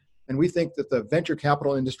And we think that the venture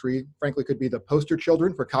capital industry, frankly, could be the poster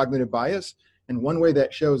children for cognitive bias. And one way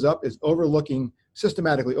that shows up is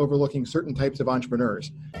systematically overlooking certain types of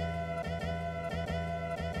entrepreneurs.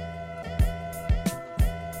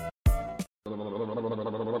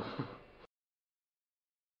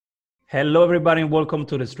 Hello, everybody, and welcome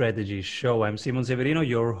to The Strategy Show. I'm Simon Severino,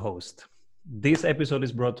 your host. This episode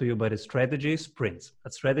is brought to you by the Strategy Sprints.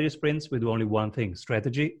 At Strategy Sprints, we do only one thing,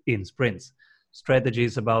 strategy in sprints. Strategy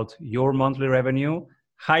is about your monthly revenue,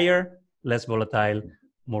 higher, less volatile,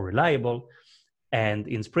 more reliable. And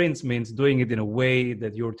in sprints means doing it in a way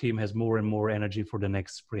that your team has more and more energy for the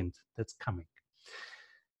next sprint that's coming.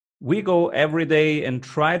 We go every day and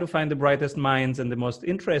try to find the brightest minds and the most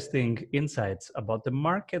interesting insights about the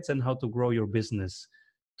markets and how to grow your business.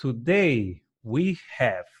 Today, we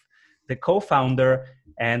have the co-founder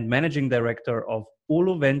and managing director of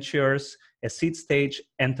Ulu Ventures, a seed-stage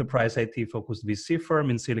enterprise IT-focused VC firm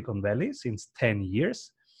in Silicon Valley since 10 years.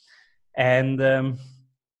 And the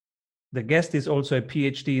guest is also a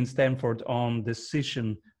PhD in Stanford on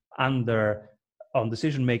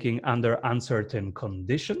decision-making under uncertain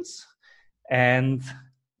conditions. And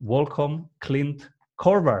welcome, Clint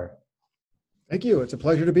Korver. Thank you. It's a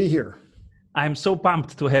pleasure to be here. I'm so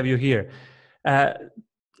pumped to have you here.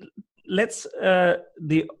 Let's tell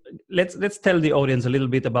the audience a little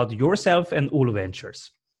bit about yourself and Ulu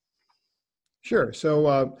Ventures. Sure.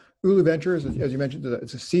 So Ulu Ventures, as you mentioned,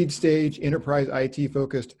 it's a seed stage enterprise IT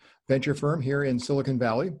focused venture firm here in Silicon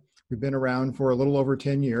Valley. We've been around for a little over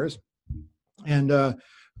 10 years. And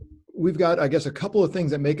we've got, I guess, a couple of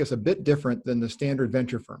things that make us a bit different than the standard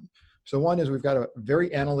venture firm. So one is we've got a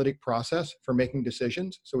very analytic process for making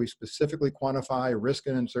decisions. So we specifically quantify risk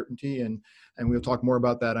and uncertainty, and we'll talk more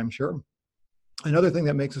about that, I'm sure. Another thing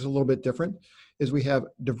that makes us a little bit different is we have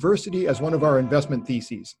diversity as one of our investment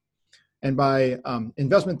theses. And by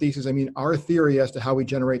investment thesis, I mean our theory as to how we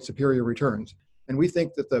generate superior returns. And we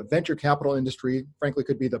think that the venture capital industry, frankly,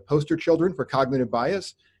 could be the poster children for cognitive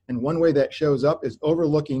bias. And one way that shows up is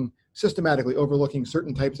systematically overlooking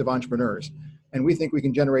certain types of entrepreneurs. And we think we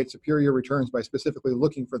can generate superior returns by specifically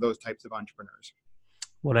looking for those types of entrepreneurs.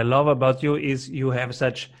 What I love about you is you have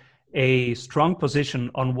such a strong position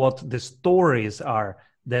on what the stories are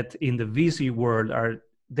that in the VC world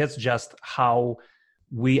that's just how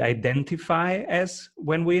we identify as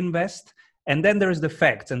when we invest. And then there's the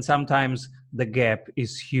facts, and sometimes the gap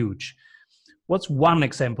is huge. What's one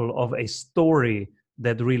example of a story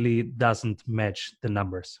that really doesn't match the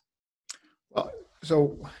numbers? Well,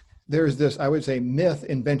 so there's this, I would say, myth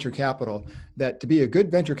in venture capital that to be a good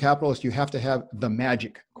venture capitalist, you have to have the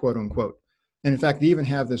magic, quote unquote. And in fact, they even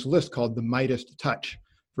have this list called the Midas Touch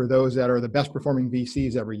for those that are the best performing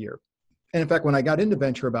VCs every year. And in fact, when I got into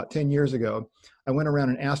venture about 10 years ago, I went around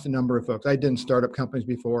and asked a number of folks. I did startup companies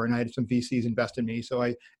before, and I had some VCs invest in me. So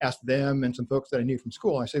I asked them and some folks that I knew from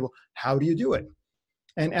school. I said, well, how do you do it?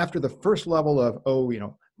 And after the first level of,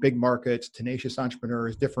 big markets, tenacious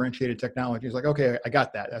entrepreneurs, differentiated technologies, like, okay, I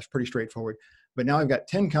got that. That's pretty straightforward. But now I've got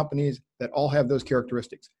 10 companies that all have those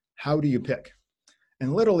characteristics. How do you pick?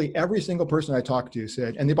 And literally every single person I talked to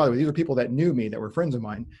said, and by the way, these are people that knew me, that were friends of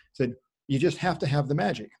mine, said, you just have to have the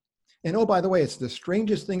magic. And oh, by the way, it's the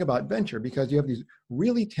strangest thing about venture because you have these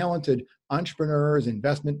really talented entrepreneurs,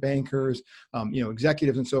 investment bankers,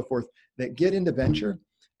 executives and so forth that get into venture.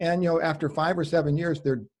 And, after 5 or 7 years,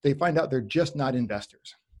 they find out they're just not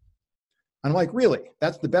investors. I'm like, really?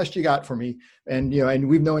 That's the best you got for me? And, and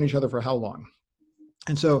we've known each other for how long?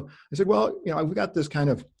 And so I said, well, we got this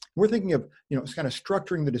we're thinking of, kind of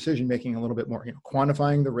structuring the decision-making a little bit more,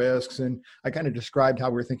 quantifying the risks. And I kind of described how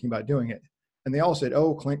we were thinking about doing it. And they all said,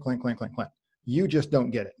 oh, Clint. You just don't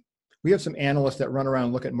get it. We have some analysts that run around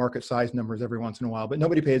and look at market size numbers every once in a while, but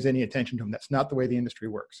nobody pays any attention to them. That's not the way the industry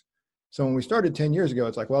works. So when we started 10 years ago,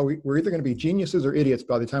 it's like, well, we're either going to be geniuses or idiots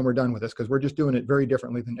by the time we're done with this because we're just doing it very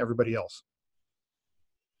differently than everybody else.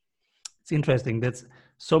 It's interesting. That's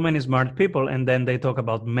so many smart people, and then they talk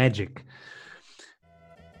about magic.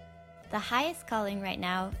 The highest calling right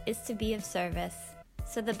now is to be of service.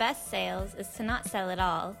 So the best sales is to not sell at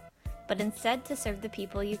all, but instead to serve the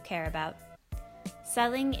people you care about.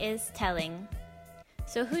 Selling is telling.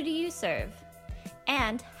 So who do you serve?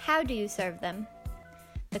 And how do you serve them?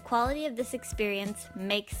 The quality of this experience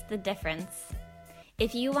makes the difference.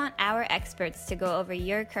 If you want our experts to go over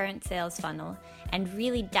your current sales funnel and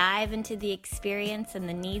really dive into the experience and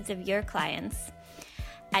the needs of your clients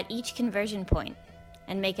at each conversion point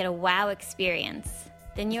and make it a wow experience,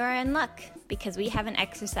 then you are in luck because we have an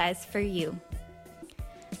exercise for you.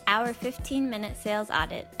 Our 15-minute sales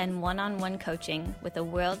audit and one-on-one coaching with a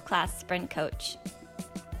world-class sprint coach.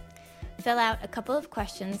 Fill out a couple of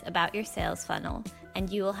questions about your sales funnel, and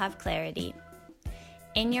you will have clarity.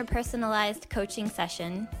 In your personalized coaching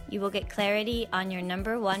session, you will get clarity on your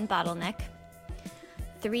number one bottleneck,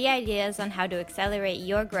 3 ideas on how to accelerate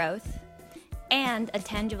your growth, and a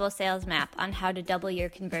tangible sales map on how to double your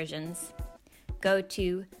conversions. Go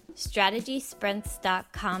to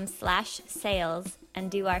strategysprints.com/sales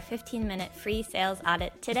and do our 15-minute free sales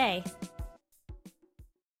audit today.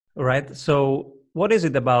 All right. So what is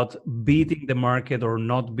it about beating the market or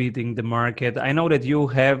not beating the market? I know that you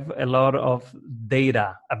have a lot of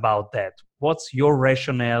data about that. What's your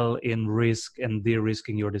rationale in risk and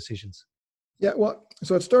de-risking your decisions? Yeah, well,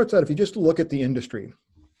 so it starts out, if you just look at the industry,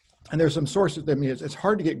 and there's some sources, I mean, it's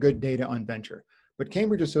hard to get good data on venture, but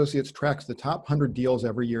Cambridge Associates tracks the top 100 deals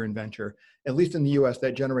every year in venture, at least in the US,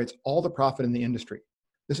 that generates all the profit in the industry.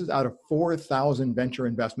 This is out of 4,000 venture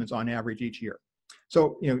investments on average each year.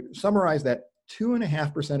 So, summarize that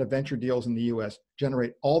 2.5% of venture deals in the US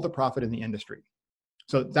generate all the profit in the industry.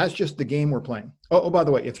 So that's just the game we're playing. Oh, by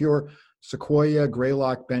the way, if you're Sequoia,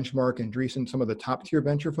 Greylock, Benchmark, and Andreessen, some of the top tier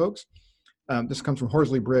venture folks, this comes from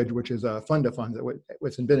Horsley Bridge, which is a fund of funds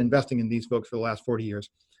that's been investing in these folks for the last 40 years.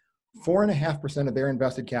 4.5% of their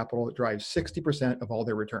invested capital drives 60% of all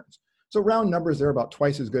their returns. So round numbers, they're about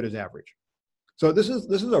twice as good as average. So this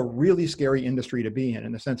is a really scary industry to be in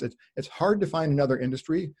the sense it's hard to find another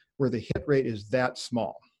industry where the hit rate is that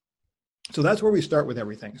small. So that's where we start with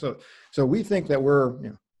everything. So we think that we're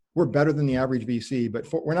better than the average VC,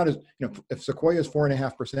 but we're not as, if Sequoia is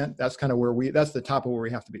 4.5%, that's kind of that's the top of where we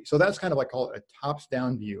have to be. So that's kind of like, call it a tops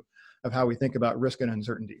down view of how we think about risk and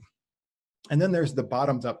uncertainty. And then there's the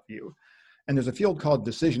bottoms up view. And there's a field called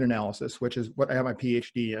decision analysis, which is what I have my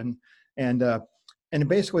PhD in. And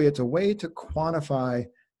basically it's a way to quantify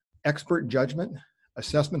expert judgment,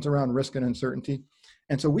 assessments around risk and uncertainty.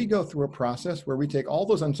 And so we go through a process where we take all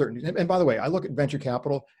those uncertainties. And by the way, I look at venture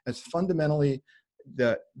capital as fundamentally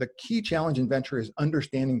the key challenge in venture is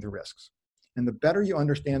understanding the risks. And the better you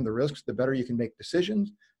understand the risks, the better you can make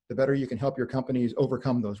decisions, the better you can help your companies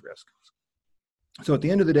overcome those risks. So at the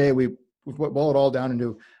end of the day, we boil it all down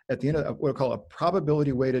into, at the end of what we call a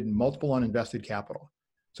probability weighted multiple on invested capital.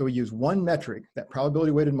 So we use one metric, that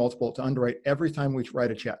probability weighted multiple, to underwrite every time we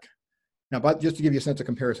write a check. Now, but just to give you a sense of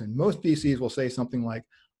comparison, most VCs will say something like,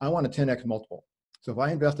 I want a 10x multiple. So if I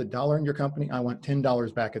invest $1 in your company, I want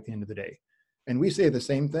 $10 back at the end of the day. And we say the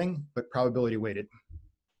same thing, but probability weighted.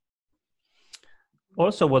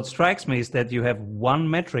 Also, what strikes me is that you have one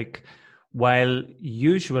metric, while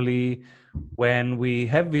usually when we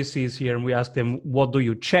have VCs here and we ask them, what do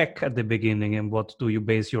you check at the beginning and what do you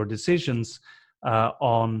base your decisions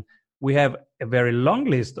on, we have a very long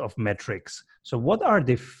list of metrics. So what are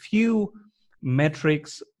the few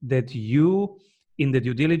metrics that you, in the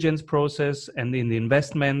due diligence process and in the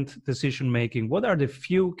investment decision making, what are the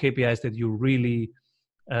few KPIs that you really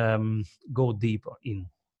go deep in?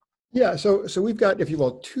 Yeah, so we've got, if you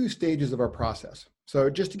will, 2 stages of our process. So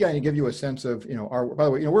just to kind of give you a sense of, by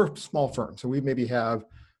the way, we're a small firm. So we maybe have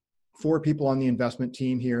 4 people on the investment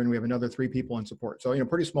team here, and we have another 3 people in support. So,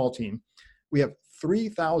 pretty small team. We have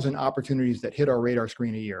 3,000 opportunities that hit our radar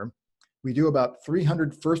screen a year. We do about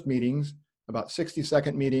 300 first meetings, about 60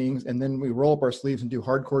 second meetings, and then we roll up our sleeves and do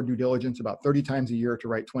hardcore due diligence about 30 times a year to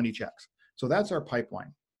write 20 checks. So that's our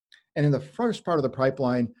pipeline. And in the first part of the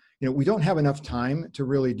pipeline, we don't have enough time to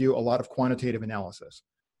really do a lot of quantitative analysis.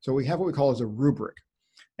 So we have what we call as a rubric.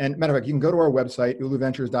 And matter of fact, you can go to our website,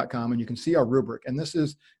 uluventures.com, and you can see our rubric. And this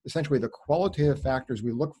is essentially the qualitative factors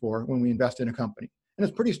we look for when we invest in a company. And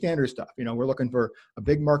it's pretty standard stuff. We're looking for a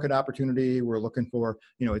big market opportunity. We're looking for,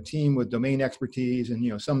 a team with domain expertise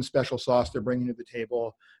and, some special sauce they're bringing to the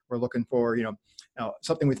table. We're looking for,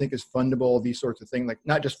 something we think is fundable, these sorts of things, like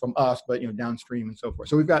not just from us, but, downstream and so forth.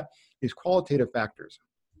 So we've got these qualitative factors.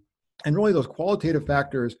 And really those qualitative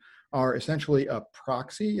factors are essentially a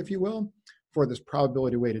proxy, if you will, for this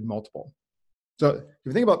probability weighted multiple. So if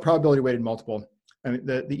you think about probability weighted multiple, I mean,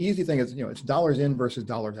 the easy thing is, it's dollars in versus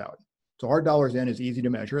dollars out. So our dollars in is easy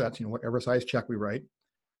to measure. That's, whatever size check we write.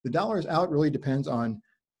 The dollars out really depends on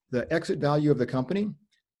the exit value of the company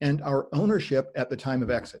and our ownership at the time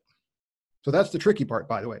of exit. So that's the tricky part,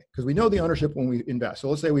 by the way, because we know the ownership when we invest. So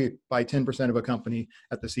let's say we buy 10% of a company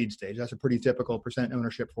at the seed stage. That's a pretty typical percent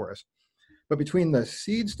ownership for us. But between the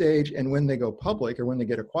seed stage and when they go public or when they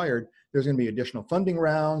get acquired, there's going to be additional funding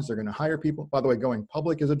rounds. They're going to hire people. By the way, going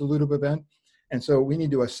public is a dilutive event. And so we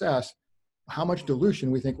need to assess how much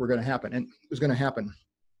dilution we think we're going to happen and is going to happen.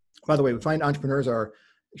 By the way, we find entrepreneurs are,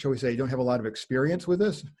 shall we say, don't have a lot of experience with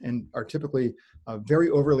this and are typically very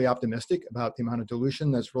overly optimistic about the amount of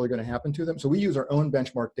dilution that's really going to happen to them. So we use our own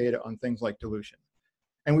benchmark data on things like dilution.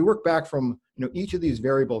 And we work back from each of these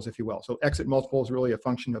variables, if you will. So exit multiple is really a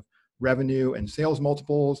function of revenue and sales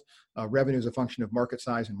multiples. Revenue is a function of market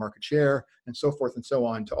size and market share, and so forth and so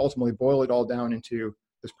on, to ultimately boil it all down into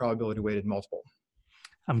this probability weighted multiple.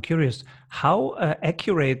 I'm curious, how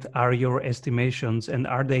accurate are your estimations, and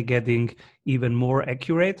are they getting even more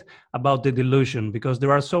accurate about the dilution? Because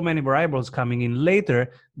there are so many variables coming in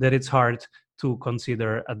later that it's hard to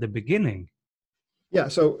consider at the beginning. Yeah,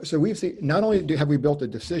 so we've seen, not only have we built a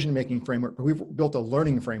decision-making framework, but we've built a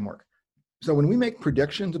learning framework. So when we make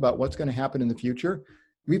predictions about what's going to happen in the future,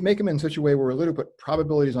 we make them in such a way where we literally put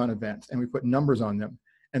probabilities on events and we put numbers on them.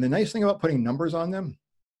 And the nice thing about putting numbers on them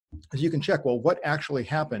is you can check, well, what actually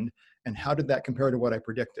happened and how did that compare to what I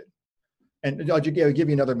predicted? And I'll give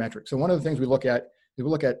you another metric. So one of the things we look at is we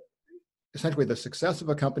look at essentially the success of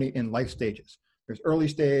a company in life stages. There's early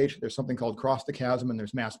stage, there's something called cross the chasm, and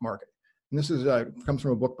there's mass market. And this is comes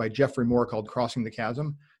from a book by Jeffrey Moore called Crossing the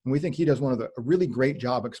Chasm. And we think he does a really great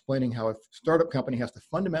job explaining how a startup company has to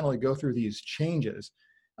fundamentally go through these changes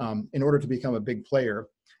in order to become a big player.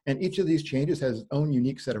 And each of these changes has its own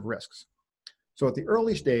unique set of risks. So at the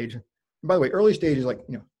early stage, and by the way, early stage is like,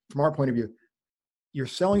 from our point of view, you're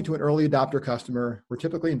selling to an early adopter customer. We're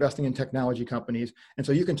typically investing in technology companies. And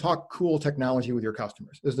so you can talk cool technology with your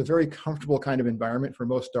customers. This is a very comfortable kind of environment for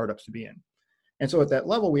most startups to be in. And so at that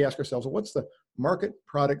level, we ask ourselves, well, what's the market,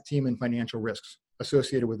 product, team, and financial risks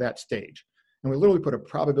associated with that stage? And we literally put a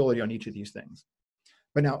probability on each of these things.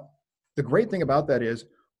 But now, the great thing about that is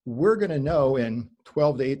we're going to know in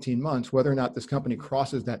 12 to 18 months whether or not this company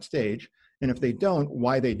crosses that stage. And if they don't,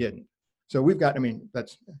 why they didn't. So we've got,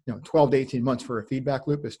 that's 12 to 18 months for a feedback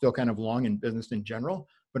loop is still kind of long in business in general.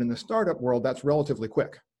 But in the startup world, that's relatively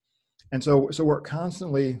quick. And so we're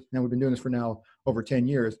constantly, now we've been doing this for now over 10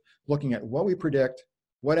 years, looking at what we predict,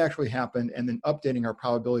 what actually happened, and then updating our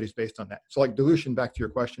probabilities based on that. So like dilution, back to your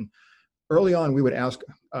question, early on, we would ask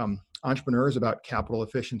entrepreneurs about capital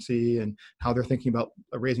efficiency and how they're thinking about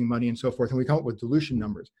raising money and so forth. And we come up with dilution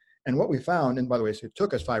numbers. And what we found, and by the way, so it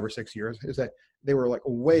took us 5 or 6 years, is that they were like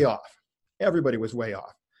way off. Everybody was way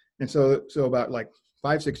off. And so about like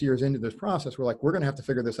 5, 6 years into this process, we're like, we're going to have to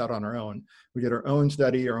figure this out on our own. We did our own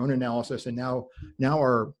study, our own analysis, and now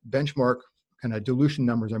our benchmark kind of dilution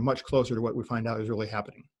numbers are much closer to what we find out is really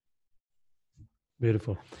happening.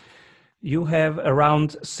 Beautiful. You have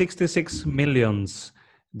around 66 millions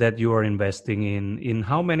that you are investing in. In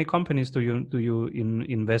how many companies do you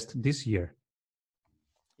invest this year?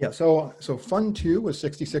 Yeah, so Fund 2 was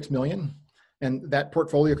 66 million. And that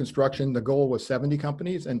portfolio construction, the goal was 70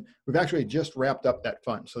 companies. And we've actually just wrapped up that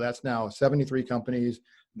fund. So that's now 73 companies.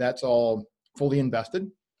 That's all fully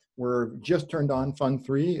invested. We're just turned on Fund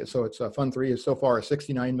 3. So it's Fund 3 is so far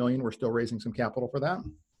 69 million. We're still raising some capital for that.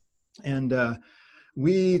 And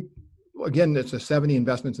again, it's a 70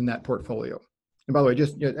 investments in that portfolio. And by the way,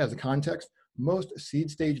 just as a context, most seed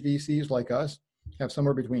stage VCs like us have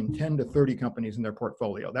somewhere between 10 to 30 companies in their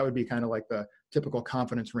portfolio. That would be kind of like the typical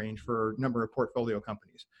confidence range for number of portfolio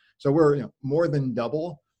companies. So we're more than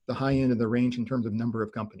double the high end of the range in terms of number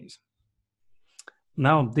of companies.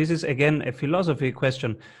 Now, this is again a philosophy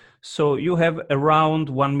question. So you have around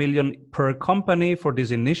 1 million per company for this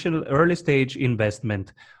initial early stage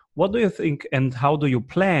investment. What do you think and how do you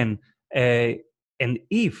plan, and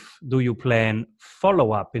if do you plan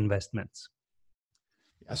follow-up investments?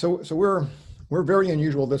 Yeah, so we're very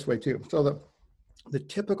unusual this way too. So the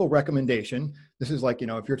typical recommendation, this is like,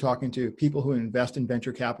 if you're talking to people who invest in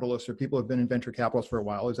venture capitalists or people who have been in venture capitalists for a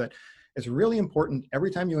while, is that it's really important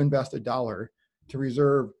every time you invest $1 to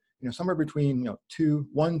reserve, somewhere between $1, $2,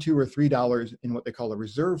 or $3 in what they call a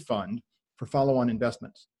reserve fund for follow-on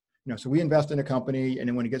investments. So we invest in a company, and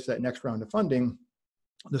then when it gets to that next round of funding,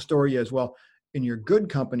 the story is, well, in your good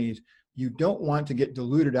companies, you don't want to get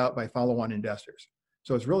diluted out by follow-on investors.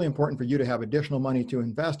 So it's really important for you to have additional money to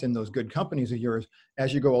invest in those good companies of yours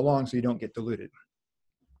as you go along so you don't get diluted.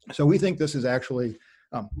 So we think this is actually,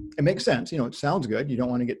 it makes sense. It sounds good. You don't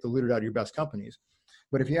want to get diluted out of your best companies.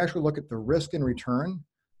 But if you actually look at the risk and return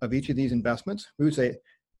of each of these investments, we would say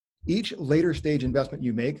each later stage investment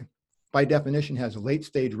you make, by definition, has late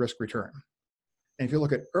stage risk return. And if you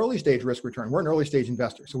look at early stage risk return, we're an early stage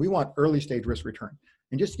investor. So we want early stage risk return.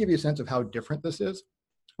 And just to give you a sense of how different this is,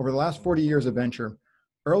 over the last 40 years of venture,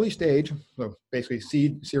 early stage, so basically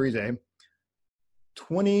seed, Series A,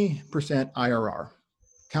 20% IRR,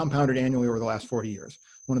 compounded annually over the last 40 years.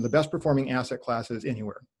 One of the best performing asset classes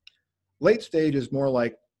anywhere. Late stage is more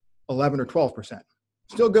like 11 or 12%.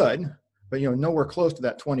 Still good, but nowhere close to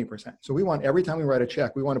that 20%. So we want, every time we write a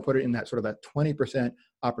check, we want to put it in that sort of that 20%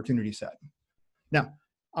 opportunity set. Now,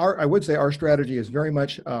 I would say our strategy is very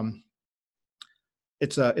much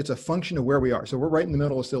it's a function of where we are. So we're right in the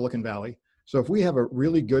middle of Silicon Valley. So if we have a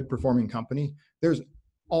really good performing company, there's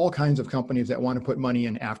all kinds of companies that want to put money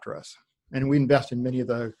in after us. And we invest in many of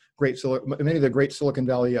the great Silicon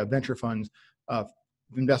Valley venture funds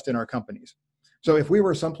invest in our companies. So if we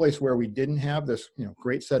were someplace where we didn't have this,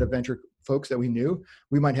 great set of venture folks that we knew,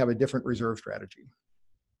 we might have a different reserve strategy.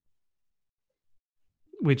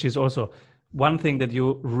 Which is also one thing that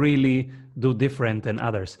you really do different than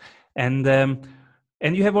others. And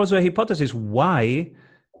you have also a hypothesis why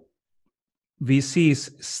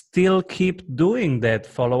VCs still keep doing that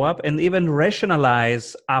follow-up and even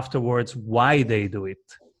rationalize afterwards why they do it.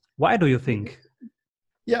 Why do you think?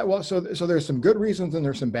 Yeah, well, so there's some good reasons and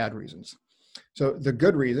there's some bad reasons. So the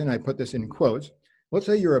good reason, I put this in quotes, let's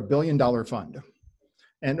say you're $1 billion fund.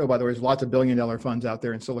 And by the way, there's lots of $1 billion funds out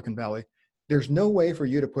there in Silicon Valley. There's no way for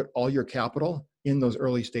you to put all your capital in those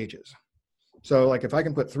early stages. So like if I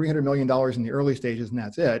can put $300 million in the early stages and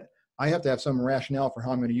that's it, I have to have some rationale for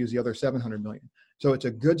how I'm going to use the other 700 million. So it's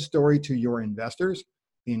a good story to your investors,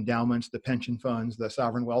 the endowments, the pension funds, the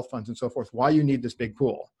sovereign wealth funds, and so forth, why you need this big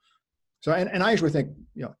pool. So, and I usually think,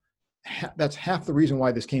 that's half the reason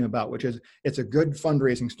why this came about, which is it's a good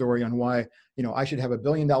fundraising story on why, I should have $1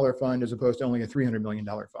 billion fund as opposed to only a $300 million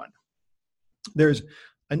fund. There's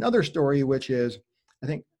another story, which is, I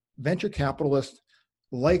think venture capitalists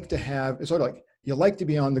like to have, it's sort of like, you like to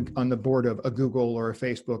be on the board of a Google or a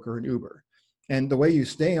Facebook or an Uber. And the way you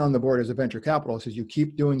stay on the board as a venture capitalist is you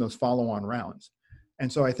keep doing those follow-on rounds.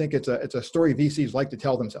 And so I think it's a story VCs like to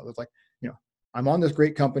tell themselves. It's like, I'm on this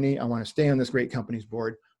great company. I want to stay on this great company's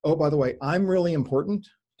board. Oh, by the way, I'm really important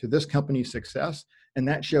to this company's success. And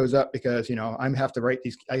that shows up because, I have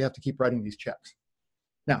to keep writing these checks.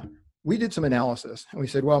 Now, we did some analysis and we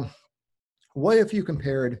said, well, what if you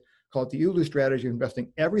compared, call it the ULU strategy of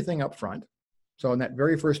investing everything up front. So in that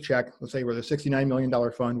very first check, let's say we're the $69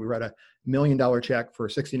 million fund, we write $1 million check for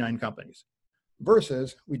 69 companies.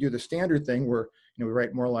 Versus we do the standard thing where we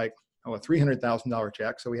write more like a $300,000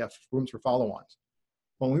 check, so we have rooms for follow-ons.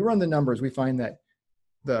 When we run the numbers, we find that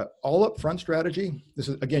the all-up-front strategy, this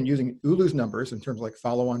is again using ULU's numbers in terms of like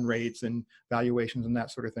follow-on rates and valuations and that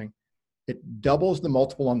sort of thing, it doubles the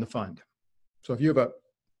multiple on the fund. So if you have a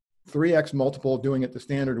 3x multiple doing it the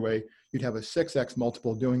standard way, you'd have a 6x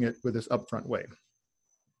multiple doing it with this upfront way.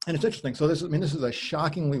 And it's interesting. So this is a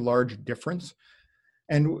shockingly large difference.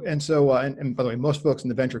 And so by the way, most folks in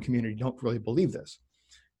the venture community don't really believe this.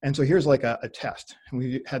 And so here's like a test. And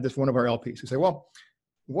we had this one of our LPs who say, well,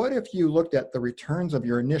 what if you looked at the returns of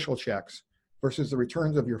your initial checks versus the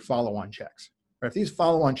returns of your follow-on checks? Or if these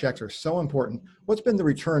follow-on checks are so important, what's been the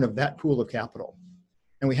return of that pool of capital?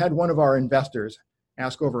 And we had one of our investors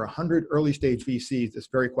ask over 100 early stage VCs this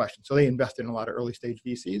very question. So they invested in a lot of early stage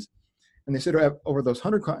VCs. And they said over those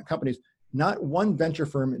 100 companies, not one venture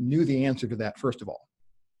firm knew the answer to that, first of all.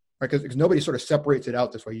 Right? Because nobody sort of separates it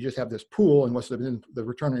out this way. You just have this pool and what's the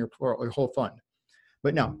return on your whole fund.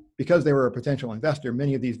 But now, because they were a potential investor,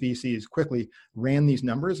 many of these VCs quickly ran these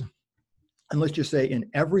numbers. And let's just say in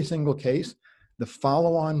every single case, the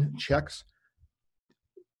follow-on checks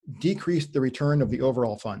decreased the return of the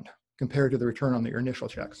overall fund compared to the return on their initial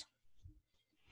checks.